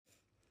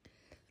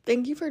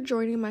Thank you for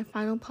joining my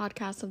final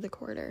podcast of the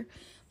quarter.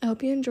 I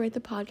hope you enjoyed the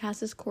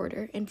podcast this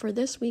quarter, and for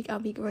this week, I'll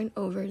be going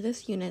over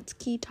this unit's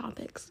key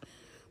topics,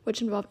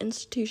 which involve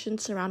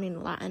institutions surrounding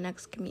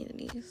Latinx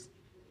communities.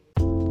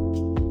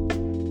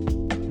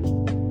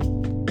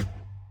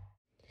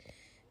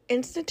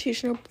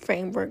 Institutional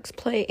frameworks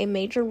play a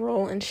major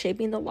role in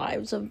shaping the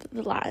lives of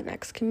the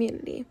Latinx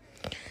community.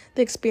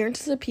 The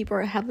experiences of people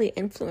are heavily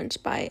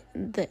influenced by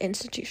the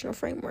institutional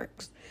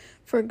frameworks.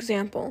 For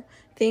example,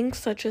 things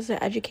such as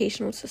the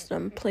educational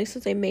system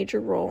places a major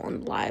role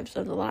in the lives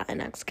of the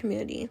Latinx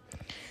community.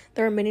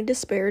 There are many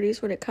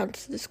disparities when it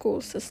comes to the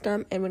school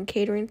system and when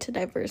catering to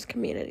diverse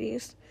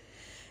communities.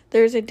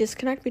 There is a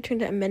disconnect between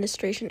the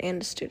administration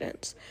and the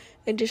students.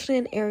 Additionally,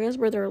 in areas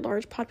where there are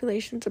large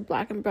populations of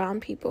Black and Brown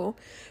people,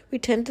 we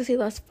tend to see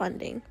less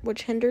funding,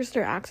 which hinders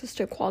their access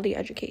to a quality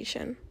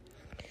education.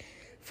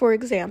 For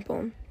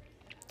example,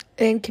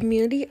 in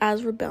Community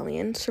as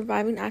Rebellion,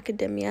 Surviving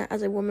Academia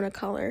as a Woman of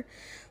Color,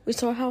 we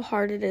saw how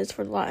hard it is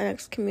for the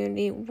Latinx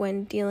community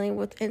when dealing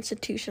with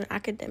institution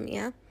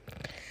academia.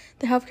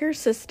 The healthcare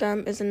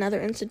system is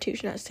another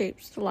institution that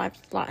shapes the lives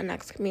of the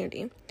Latinx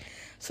community.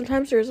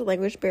 Sometimes there is a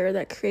language barrier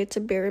that creates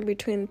a barrier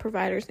between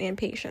providers and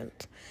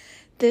patients.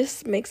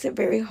 This makes it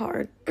very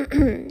hard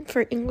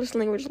for English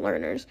language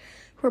learners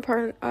who are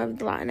part of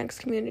the Latinx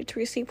community to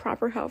receive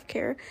proper health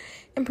care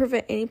and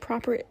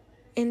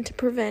to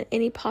prevent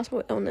any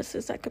possible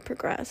illnesses that could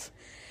progress.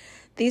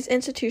 These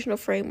institutional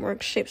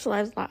frameworks shape the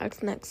lives of the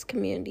Latinx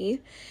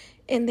community,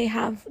 and they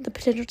have the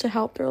potential to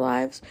help their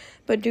lives,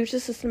 but due to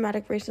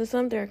systematic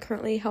racism, they are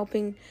currently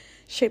helping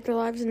shape their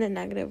lives in a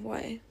negative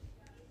way.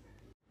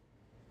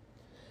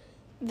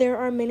 There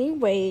are many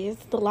ways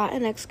the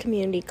Latinx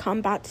community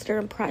combats their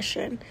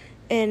oppression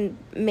and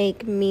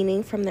make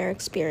meaning from their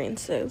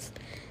experiences.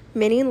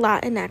 Many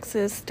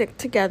Latinxes stick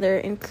together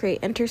and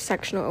create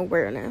intersectional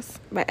awareness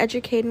by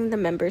educating the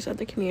members of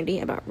the community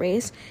about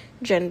race,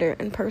 gender,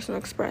 and personal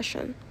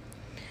expression.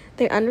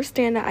 They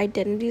understand that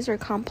identities are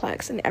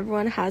complex and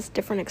everyone has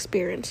different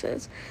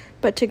experiences,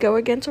 but to go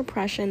against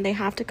oppression, they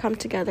have to come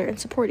together and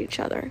support each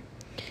other.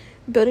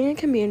 Building a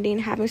community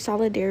and having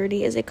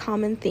solidarity is a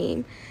common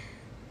theme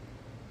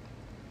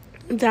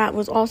that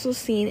was also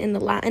seen in the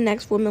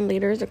Latinx Women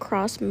Leaders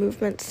Across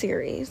Movement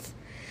series.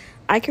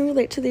 I can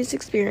relate to these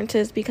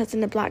experiences because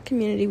in the Black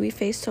community we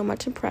face so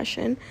much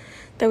oppression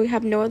that we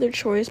have no other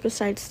choice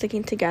besides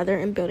sticking together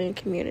and building a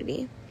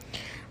community.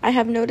 I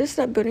have noticed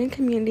that building a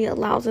community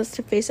allows us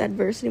to face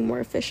adversity more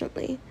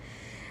efficiently.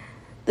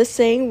 The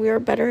saying, "we are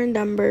better in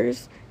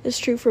numbers," is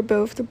true for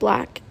both the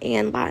Black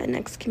and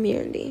Latinx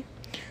community.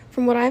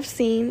 From what I've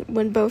seen,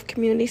 when both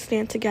communities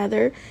stand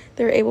together,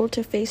 they're able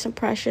to face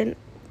oppression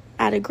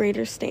at a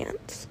greater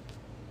stance.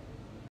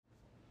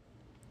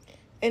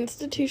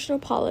 Institutional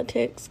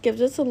politics gives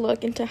us a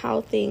look into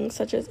how things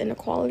such as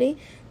inequality,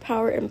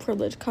 power, and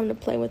privilege come to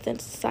play within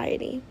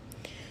society.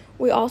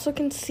 We also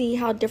can see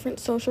how different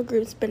social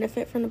groups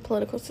benefit from the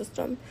political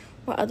system,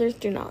 while others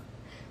do not.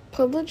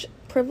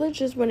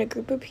 Privilege is when a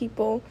group of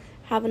people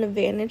have an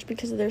advantage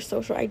because of their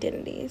social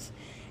identities.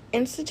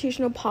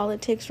 Institutional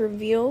politics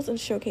reveals and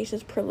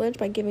showcases privilege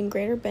by giving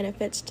greater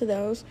benefits to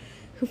those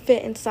who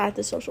fit inside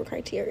the social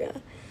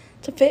criteria.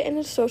 To fit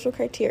into social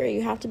criteria,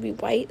 you have to be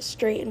white,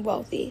 straight, and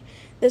wealthy.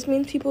 This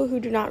means people who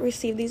do not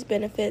receive these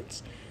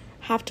benefits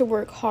have to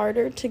work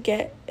harder to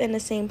get in the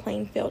same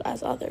playing field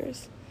as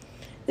others.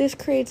 This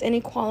creates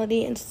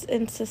inequality in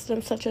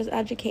systems such as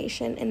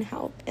education and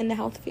health in the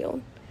health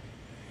field.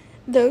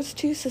 Those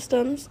two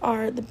systems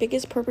are the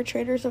biggest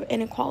perpetrators of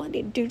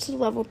inequality due to the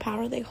level of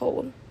power they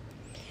hold.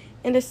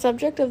 In the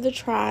subject of the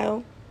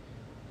trial,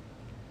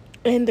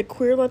 in the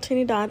Queer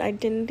Latinidad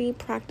Identity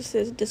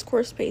Practices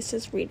Discourse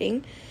Spaces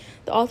reading,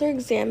 the author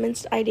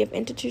examines the idea of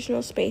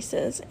institutional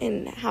spaces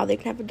and how they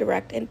can have a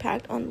direct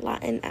impact on the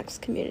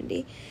Latinx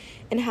community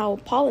and how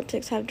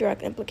politics have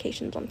direct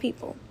implications on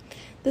people.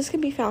 This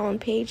can be found on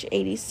page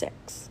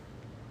 86.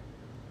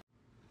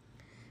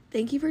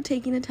 Thank you for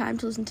taking the time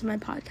to listen to my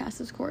podcast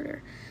this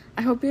quarter.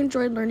 I hope you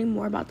enjoyed learning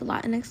more about the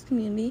Latinx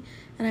community,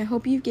 and I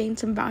hope you've gained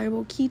some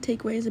valuable key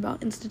takeaways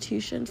about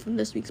institutions from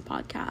this week's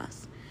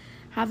podcast.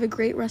 Have a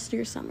great rest of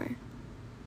your summer.